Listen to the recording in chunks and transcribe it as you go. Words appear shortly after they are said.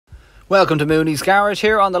Welcome to Mooneys Garage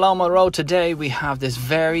here on the Longmont Road. Today we have this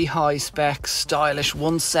very high spec, stylish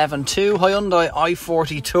 172 Hyundai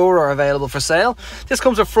i40 Tourer available for sale. This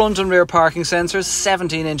comes with front and rear parking sensors,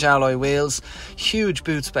 17-inch alloy wheels, huge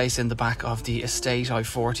boot space in the back of the estate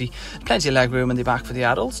i40, plenty of leg room in the back for the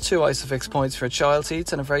adults, 2 ISOFIX points for child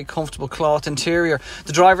seats and a very comfortable cloth interior.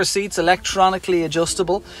 The driver's seat's electronically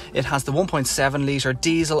adjustable. It has the 1.7 litre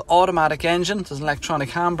diesel automatic engine. There's an electronic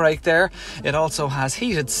handbrake there. It also has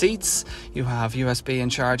heated seats. You have USB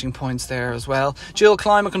and charging points there as well. Dual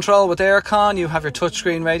climate control with aircon. You have your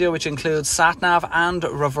touchscreen radio, which includes sat-nav and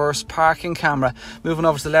reverse parking camera. Moving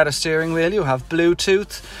over to the leather steering wheel, you have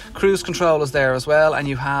Bluetooth. Cruise control is there as well, and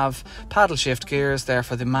you have paddle shift gears there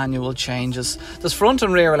for the manual changes. There's front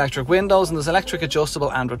and rear electric windows, and there's electric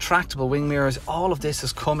adjustable and retractable wing mirrors. All of this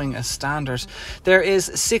is coming as standard. There is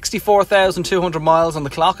 64,200 miles on the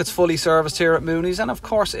clock. It's fully serviced here at Mooneys, and of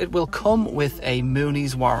course it will come with a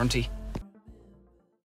Mooneys warranty.